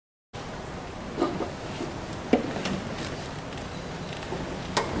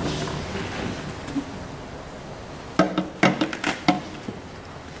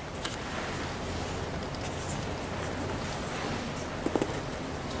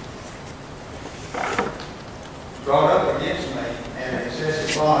brought up against me, and an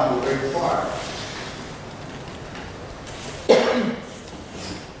excessive bond will be required.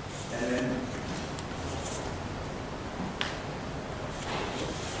 And then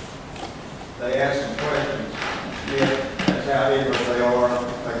they asked some questions. Yeah, that's how eager they are.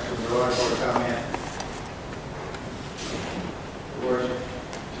 Makes them really sort of come in. Of course,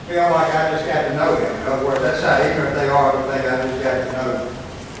 feel like I just got to know them. In other words, that's how ignorant they are. I think I just got to know them.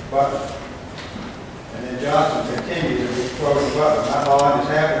 But, and then Johnson continued to be quoting Butler. My bond is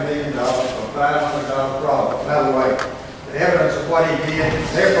 $500,000 for $500 fraud. By the way, the evidence of what he did,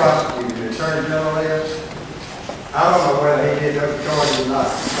 they're prosecuted. The Attorney General is. I don't know whether he did those charges or not.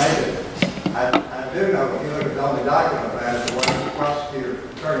 Maybe. I do know, if you look at the only document about it, the one the prosecutor,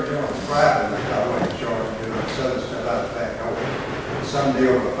 Attorney General described it, they got away with charging to it, so it's not out of fact over. Some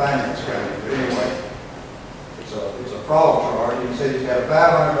deal with a finance company, but anyway, it's a fraud charge. You can see he's got a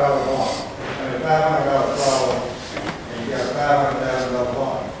 $500 bond, and a $500 fraud, and you got a $500,000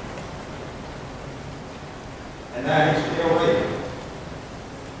 bond. And now he's still leaving.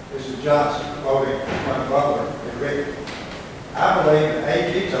 This is Johnson quoting one Butler and Rick. I believe the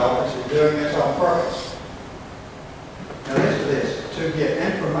AG's office is doing this on purpose. Now listen to this, to get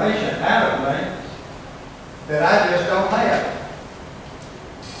information out of me that I just don't have.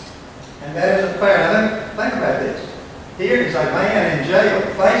 And that isn't fair. Now let me think about this. Here is a man in jail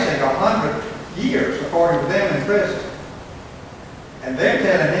facing 100 years, according to them, in prison. And they're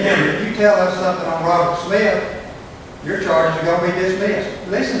telling him, if you tell us something on Robert Smith, your charges are going to be dismissed.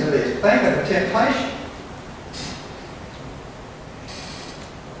 Listen to this. Think of the temptation.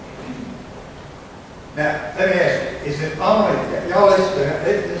 Now, let me ask you, is it only, y'all listen to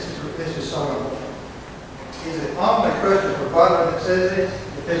it, this is so important. Is it only Christopher Butler that says this,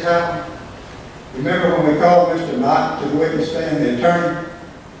 that this happened? Remember when we called Mr. Knott to the witness stand, the attorney?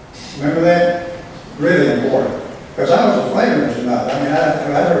 Remember that? Really important. Because I was afraid of Mr. Knott. I mean,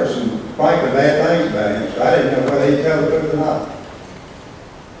 I heard some frankly bad things about him, so I didn't know whether he'd tell the truth or not.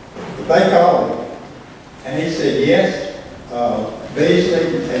 But they called him, and he said, yes, Beasley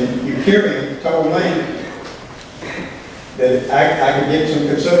and Ucurian told me that I could get some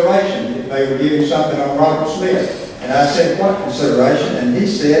consideration if they would give him something on Robert Smith. And I said, what consideration? And he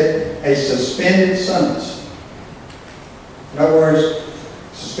said, a suspended sentence. In other words,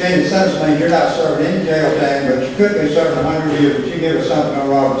 suspended sentence means you're not serving any jail time, but you could be serving 100 years, but you give us something on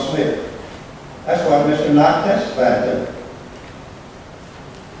Robert Smith. That's what Mr. Knott testified to.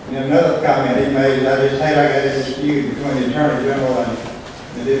 And another comment he made is, I just hate I got a dispute between the Attorney General and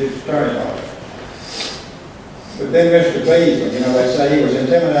the District Attorney's Office. But then Mr. Beasley, you know, they say he was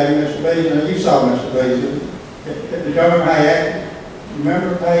intimidating Mr. Beasley. You saw Mr. Beasley. Did you remember how he acted?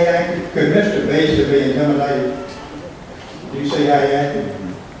 Remember how he acted? Could Mr. Beasley be intimidated? Do you see how he acted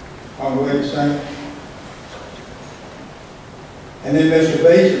on the witness stand? And then Mr.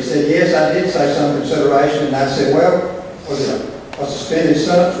 Beasley said, yes, I did say some consideration. And I said, well, was it a suspended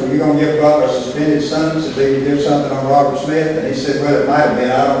sentence? Were you going to give Butler a suspended sentence if he could do something on Robert Smith? And he said, well, it might have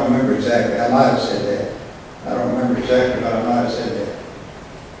been. I don't remember exactly. I might have said that. I don't remember exactly, but I might have said that.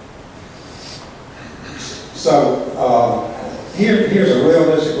 So here's a real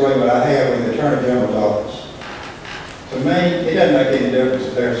disagreement I have with the Attorney General's office. To me, it doesn't make any difference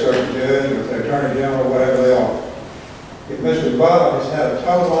if they're a certain judge or if they're Attorney General or whatever they are. If Mr. Butler has had a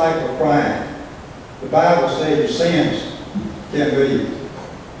total life of crime, the Bible says your sins can be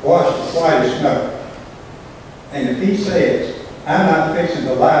washed as white as snow. And if he says, I'm not fixing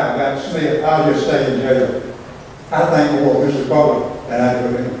to lie about Smith, I'll just stay in jail, I think more of Mr. Butler than I do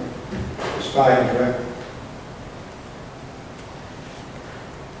him, despite his record.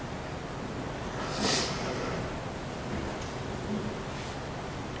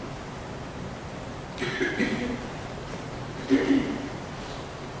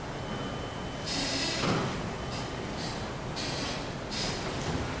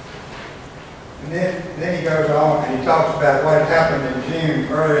 And then he goes on and he talks about what had happened in June,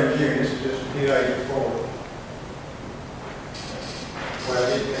 earlier in June. This is just a few days before. Well,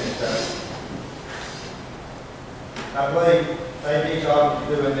 he finished up. I believe AD's office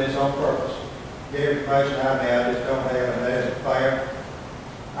is doing this on purpose. Get information out there I just don't have, and that isn't fair.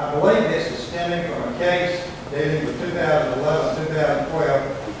 I believe this is stemming from a case dealing with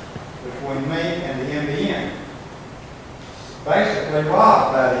 2011-2012 between me and the MBN. Basically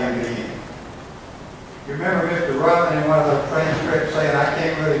robbed by the MBN. You remember Mr. Rutland in one of those transcripts saying, I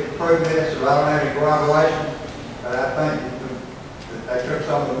can't really prove this, or I don't have any corroboration, but I think that they took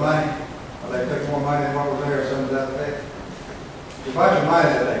some of the money, or they took more money than what was there, or something to that effect. It's a bunch of money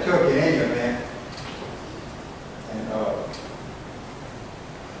that they took in any event. And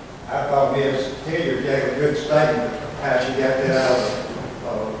I thought on his here gave a good statement of how she got that out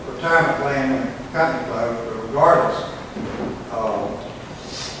of retirement plan when the company closed, but regardless,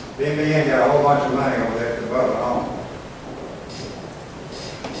 BNBN got a whole bunch of money over there at the Butler home.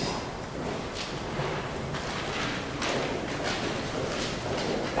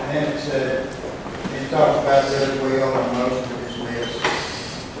 And then it said, it talks about the other wheel and motion to dismiss.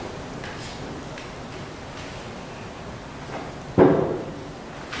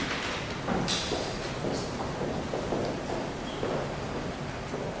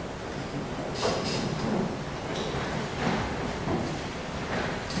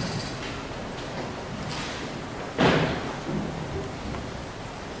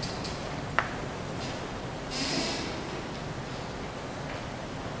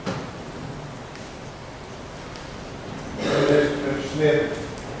 Smith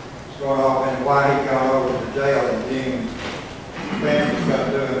is going off and why he gone over to jail in June. Family's got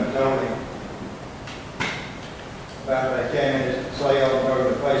to do and told him about they came in his cell and over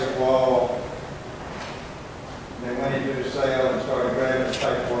to face the wall. And they went into his cell and started grabbing his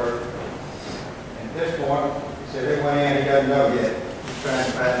paperwork. And at this point, he said he went in, he doesn't know yet. He's trying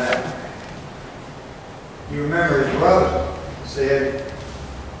to find out. You remember his brother said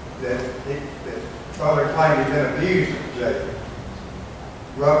that father claimed he'd been abused at jail.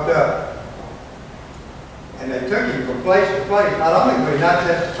 Roughed up. And they took him from place to place. Not only would he not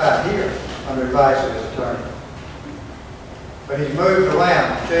testify here under advice of his attorney, but he's moved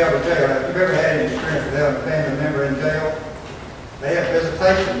around jail to jail. Now, if you've ever had any experience with having a family member in jail, they have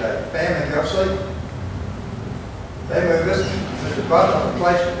visitation day. Family go sleep. They move this Mr. Butler from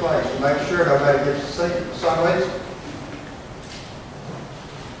place to place to make sure nobody gets to sleep for some reason.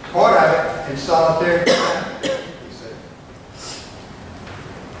 Part of it in solitary confinement.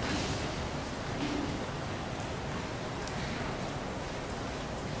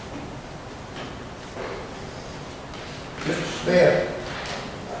 Mr. Smith,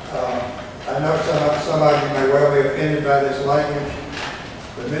 I know some of you may well be offended by this language,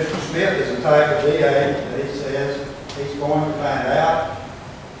 but Mr. Smith is the type of DA that he says he's going to find out.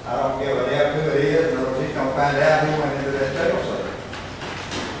 I don't give a damn who it is, in other words, he's going to find out who went into that jail cell.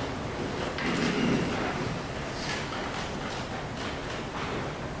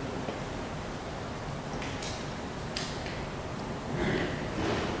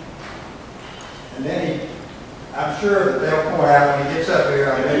 And then I'm sure that they'll point out when he gets up here,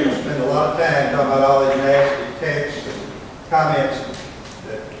 I know he'll spend a lot of time talking about all these nasty texts and comments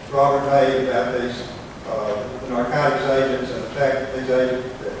that Robert made about these narcotics agents and the fact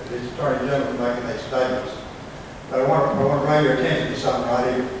that these attorney generals are making these statements. But I want to bring your attention to something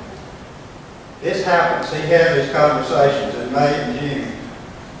right here. This happens. He had these conversations in May and June.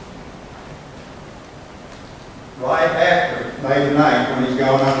 Right after May the 9th, when he's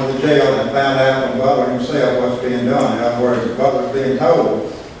gone out to the jail and found out from Butler himself what's being done. In other words, Butler's being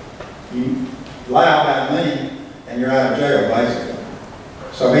told, you lie about me and you're out of jail, basically.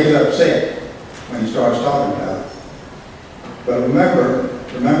 So he's upset when he starts talking about it. But remember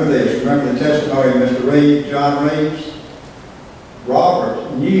this, remember the testimony of Mr. Reeves, John Reeves?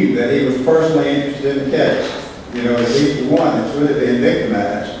 Robert knew that he was personally interested in the case. You know, that he's the one that's really being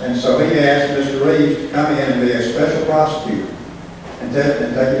victimized. And so he asked Mr. Reeves to come in and be a special prosecutor and take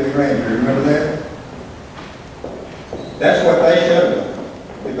it to the grand jury. Remember that? That's what they should have done.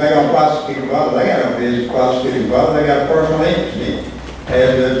 If they're going to prosecute Butler, they got no business prosecuting Butler. They got a personal interest in it. As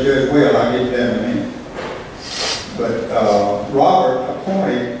does Judge Will. I'll get to that in a minute. But Robert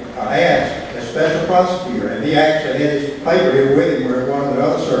appointed, asked a special prosecutor, and he actually had his paper here with him where one of the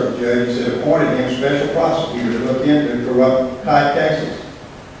other circuit judges had appointed him special prosecutor to look into corrupt type cases.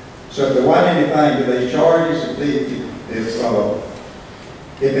 So if there wasn't anything to these charges,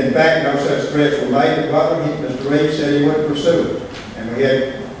 if in fact no such threats were made to Butler, Mr. Reeves said he wouldn't pursue it. And we had,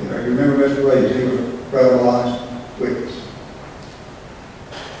 you remember Mr. Reeves, he was a credible, honest witness.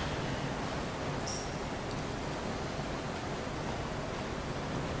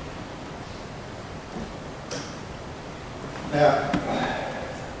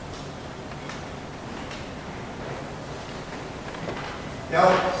 Now,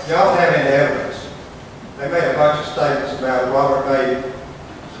 y'all have any evidence? They made a bunch of statements about Robert made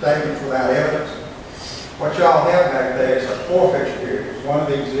statements without evidence. What y'all have back there is a forfeiture hearing. It's one of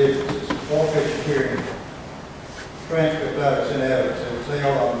the exhibits. It's a forfeiture hearing. Transcript of it's in evidence. It was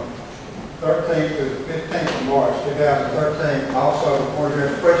held on 13th through the 15th of March 2013, also before the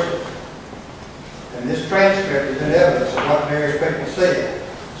precinct. And this transcript is in evidence of what various people said.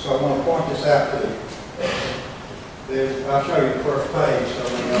 So I want to point this out to you. I'll show you the first page. So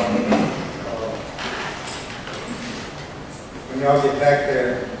when y'all get back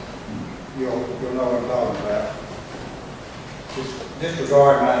there, you'll know what I'm talking about. Just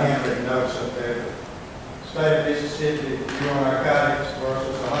disregard my handwritten notes up there. State of Mississippi, you on narcotics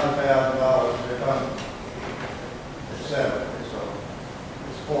versus $100,000, they're done. It's settled.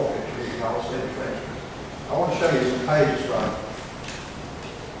 It's forfeit, you all state treasurer. I want to show you some pages from it.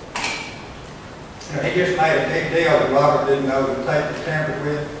 You know, he just made a big deal that Robert didn't know the tape was tampered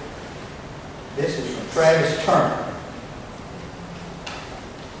with. This is from Travis Turner.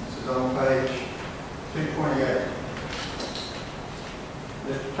 This is on page 228.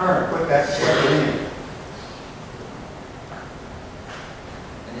 Mr. Turner put that together in.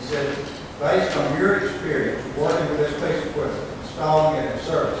 And he said, based on your experience working with this piece of equipment, installing it and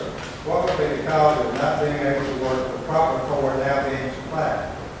servicing, what would be the cause of not being able to work with proper cord now being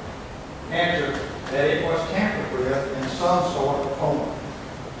supplied? Answer, that it was tampered with in some sort of form.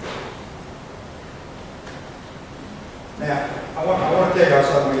 Now, I want to tell y'all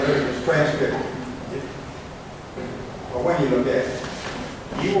something when you look at this transcript, or when you look at it.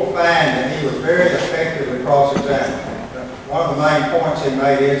 You will find that he was very effectively cross-examined. One of the main points he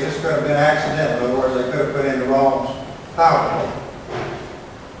made is this could have been accidental. In other words, they could have put in the wrong power cord.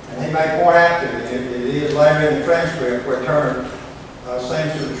 And he may point out to you, it is later in the transcript where Turner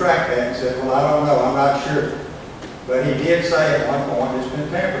seems to retract that and said, well, I don't know, I'm not sure. But he did say at one point it's been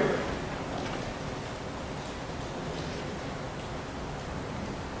tampered with.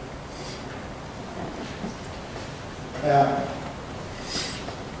 Now,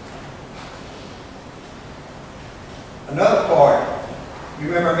 another part, you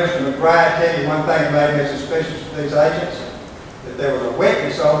remember Mr. McBride tell you one thing that made me suspicious of these agents? That there was a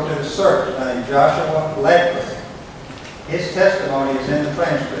witness over to the search named Joshua Ledford. His testimony is in the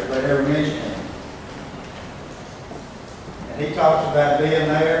transcript, they never mention him. And he talks about being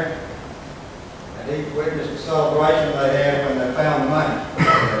there, and he witnessed the celebration they had when they found the money.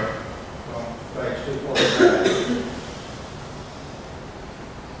 On page 245.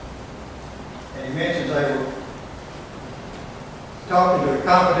 And he mentions they were talking to a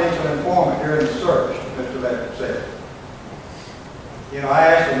confidential informant during the search, Mr. Ledford said. You know, I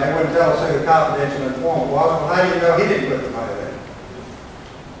asked them, they wouldn't tell us who the confidential informant was. Well, how do you know he didn't put the money there?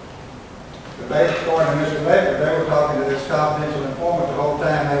 But they, according to Mr. Ledford, they were talking to this confidential informant the whole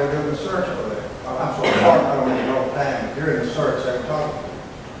time they were doing the search over there. I'm sorry, I don't mean the whole time, but during the search they were talking to him.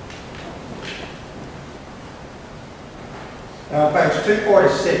 Now on page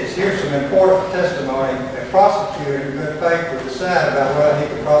 246, here's some important testimony. A prosecutor in good faith would decide about whether he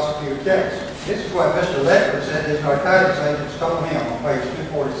could prosecute a case. This is what Mr. Ledford said his narcotics agents told him on page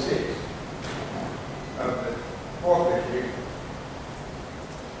 246 of the forfeit here.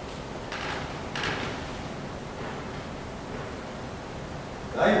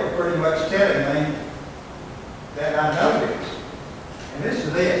 They were pretty much telling me that I know this. And this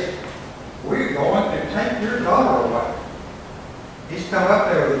is this. We're going to take your daughter away. He's come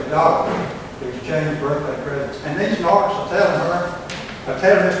up there with his daughter to exchange birthday presents. And these narcs are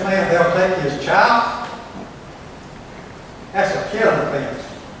telling this man they'll take his child. That's a killing offense,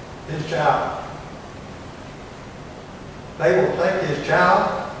 his child. They will take his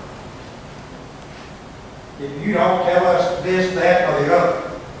child if you don't tell us this, that, or the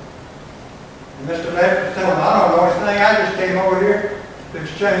other. And Mr. Ledford telling him, I don't know anything, I just came over here to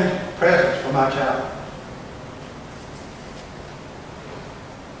exchange presents for my child.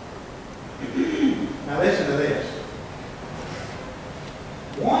 Now listen to this.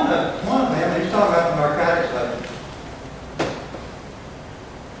 One of them, he's talking about the narcotics lady.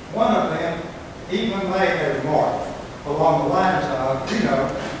 One of them even made a remark along the lines of, you know,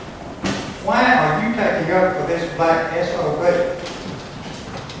 why are you taking up for this black SOB?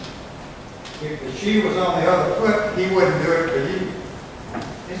 If the shoe was on the other foot, he wouldn't do it for you.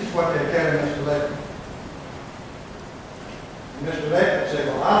 This is what they're telling Mr. Ledford. And Mr. Ledford said,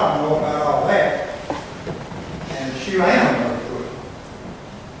 well, I don't know about all that. And the shoe ain't on the other foot.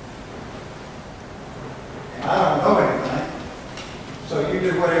 And I don't know anything. So you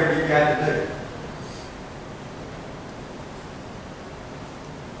do whatever you got to do.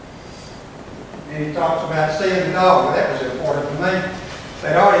 And he talks about seeing the dog. Well, that was important to me.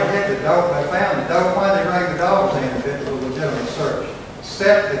 They'd already hit the dog. They found the dog. Why did they bring the dogs in if it was a legitimate search?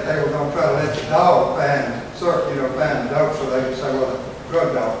 Except that they were going to try to let the dog find the dog so they could say, well, the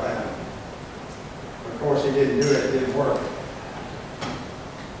drug dog found it. Of course, he didn't do it. It didn't work.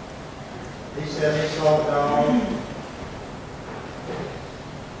 He said he saw the dog.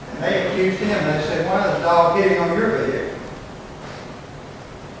 And they accused him. They said, why is the dog hitting on your vehicle?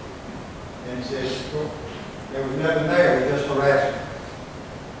 And he says, well, there was nothing there. It was just harassment.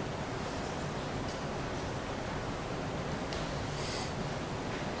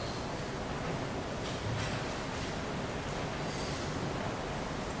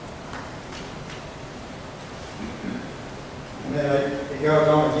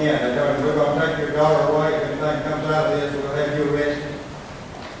 again. They told him, we're going to take your daughter away. If anything comes out of this, we'll have you arrested.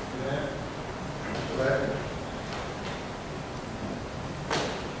 Yeah. So that,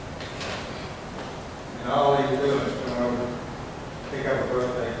 and all he's doing is going over to pick up a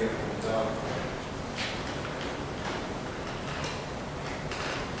birthday gift for his daughter.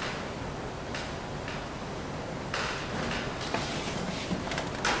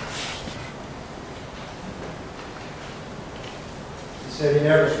 He said he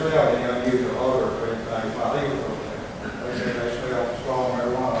never smelled any unusual odor or anything while he was over there. They said they smelled strong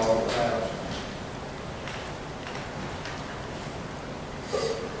marijuana all over the house.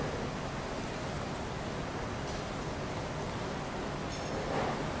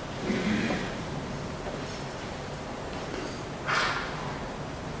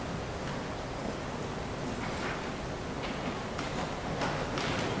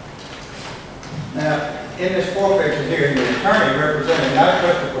 Now, in this forfeiture hearing, the attorney representing not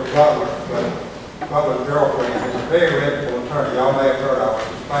Christopher Butler, but Butler's girlfriend, is a very reputable attorney. Y'all may have heard of her.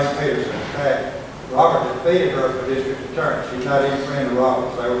 She's Faith Peterson. In fact, Robert defeated her for district attorney. She's not even a friend of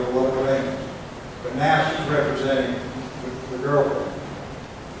Robert's. They were political enemies. But now she's representing the girlfriend.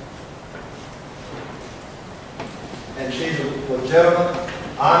 And she's a legitimate,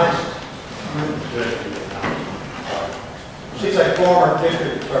 honest, she's a former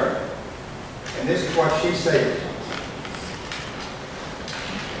district attorney. And this is what she said.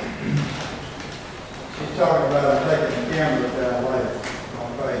 She's talking about taking the camera down later on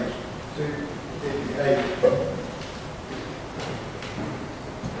page 258.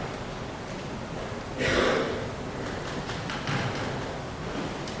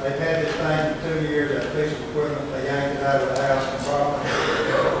 They've had this thing for 2 years, that piece of equipment, they yanked it out of the house and probably.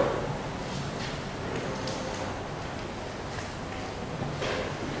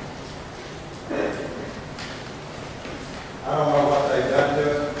 I don't know what they've done to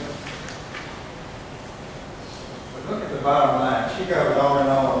it. But look at the bottom line. She goes on and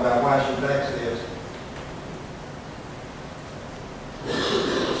on about why she thinks this.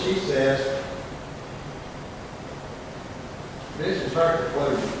 She says, this is her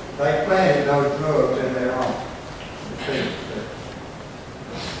conclusion. They planted those drugs in their home.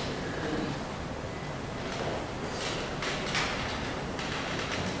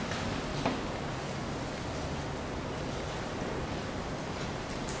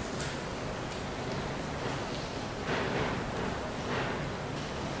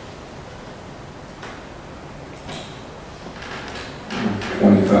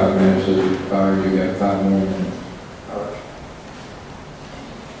 Minutes has expired. You got 5 more minutes.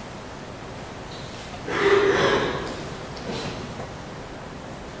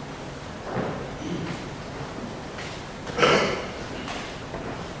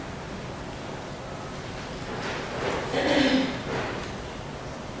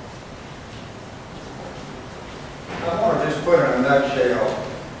 I want to just put in a nutshell.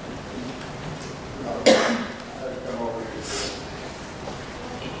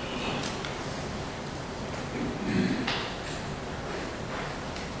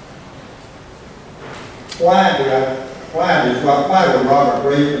 Why would Robert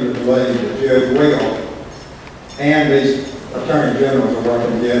Griffin believe that Judge Will and these attorney generals are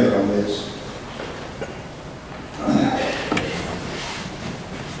working together on this?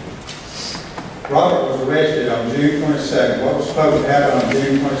 Robert was arrested on June 22nd. What was supposed to happen on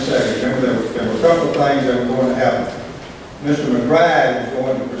June 22nd? Remember, there were a couple of things that were going to happen. Mr. McBride was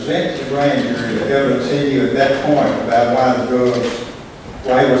going to present to the grand jury the evidence he knew at that point about why the drugs,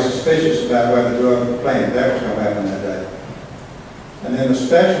 why he was suspicious about whether the drugs were planted. That was going to happen that day. And then the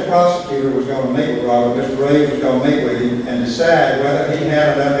special prosecutor was going to meet with Robert. Mr. Reeves was going to meet with him and decide whether he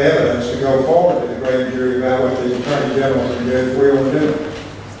had enough evidence to go forward to the grand jury about what the attorney generals and Judge Will were doing.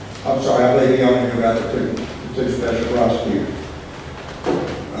 I'm sorry, I believe he only knew about the two special prosecutors.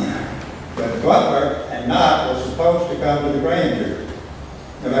 But Butler and Knott was supposed to come to the grand jury.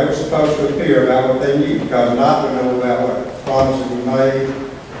 And they were supposed to appear about what they knew, because Knott would know about what promises were made,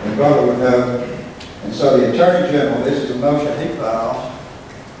 and Butler would know. And so the Attorney General, this is a motion he filed,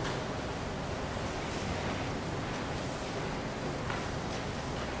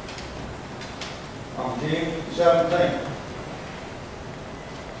 on June 17th.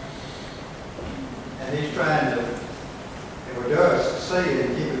 And he's trying to, if it does succeed in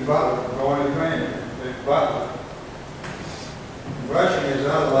keeping Butler from going to the grand jury, Butler. Rushing is the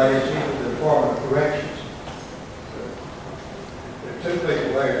other lady, she's with the Department of Corrections. There are 2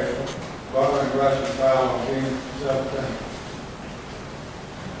 people there. Butler and Rushing filed on June 17th,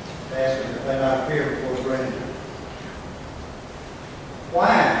 asking that they not appear before the grand jury.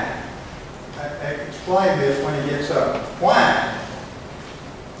 Why? I explain this when he gets up. Why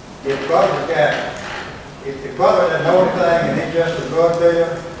if Butler's got, if Butler doesn't know anything and he's just a drug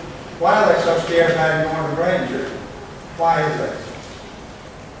dealer, why are they so scared about him going to the grand jury? Why is that?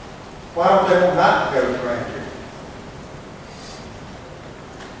 Why don't they want not to go to the grand jury?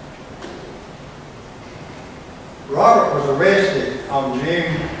 Robert was arrested on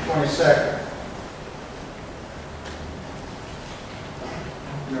June 22nd.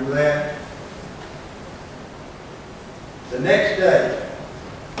 Remember that? The next day,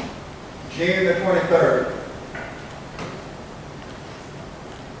 June the 23rd,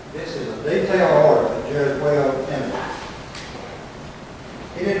 this is a detailed order that Judge Wells entered.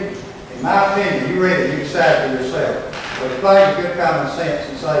 He didn't, in my opinion, you read it, you decide for yourself. But it's plain good common sense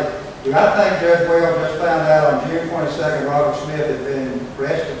and say, do I think Judge Wells just found out on June 22nd Robert Smith had been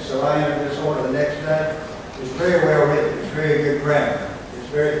arrested, so I entered this order the next day? It's very well written. It's very good grammar. It's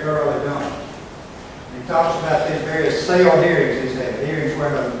very thoroughly done. He talks about these various sealed hearings he's had, hearings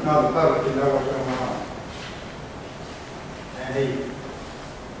where none of the public can know what's going on. And he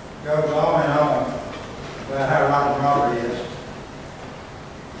goes on and on about how Robert Robert is.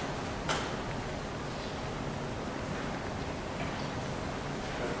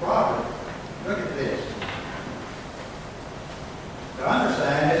 But Robert, look at this. To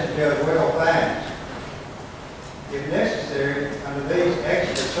understand this, Judge Will finds, if necessary, under these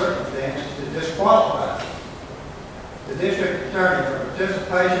extra circumstances, to disqualify the district attorney for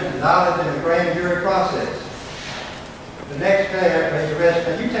participation and knowledge in the grand jury process. The next day after he's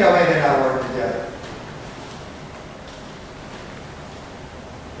arrested, now you tell me they're not working together.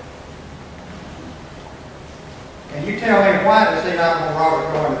 And you tell me why does he not want Robert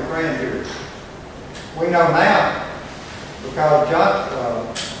going to the grand jury? We know now because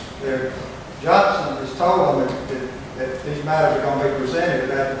Johnson has told them that these matters are going to be presented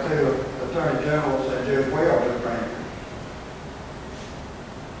at the two attorney generals and Judge Wells to the grand jury.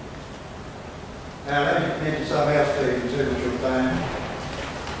 Now let me mention something else to you, consider your thing.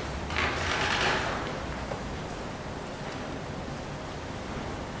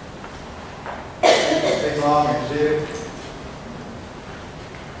 Big long exhibit.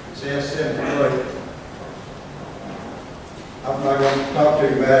 It says 73. I'm not going to talk to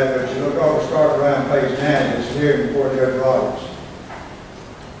you about it, but you look over, start around page 9, it's hearing before Judge Roberts.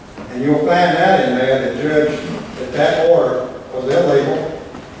 And you'll find out in there that order was illegal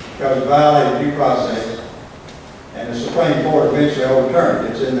because it violated due process. And the Supreme Court eventually overturned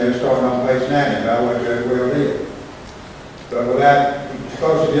it. It's in there starting on page 90 about what Judge Will did. But without, you're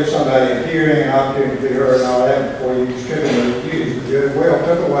supposed to give somebody a hearing, an opportunity to be heard and all that before you distribute the accused. But Judge Will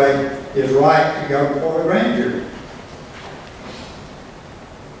took away his right to go before the grand jury.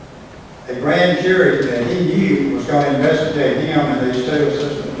 A grand jury that he knew was going to investigate him and these two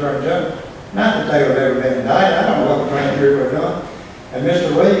assistant attorney generals. Not that they would have ever been indicted. I don't know what the grand jury would have done. And Mr.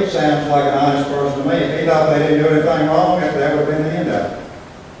 Reed sounds like an honest person to me. If he thought they didn't do anything wrong, that would have been the end of it.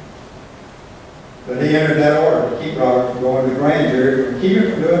 But he entered that order to keep Robert from going to the grand jury, to keep him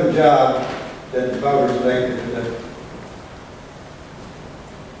from doing the job that the voters elected to do.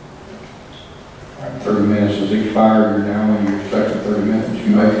 30 minutes has expired. You're now in your second 30 minutes.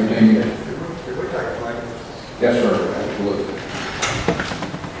 You may continue. Did we take a break? Yes, sir. Absolutely.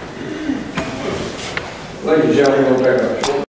 Ladies and gentlemen, we'll take a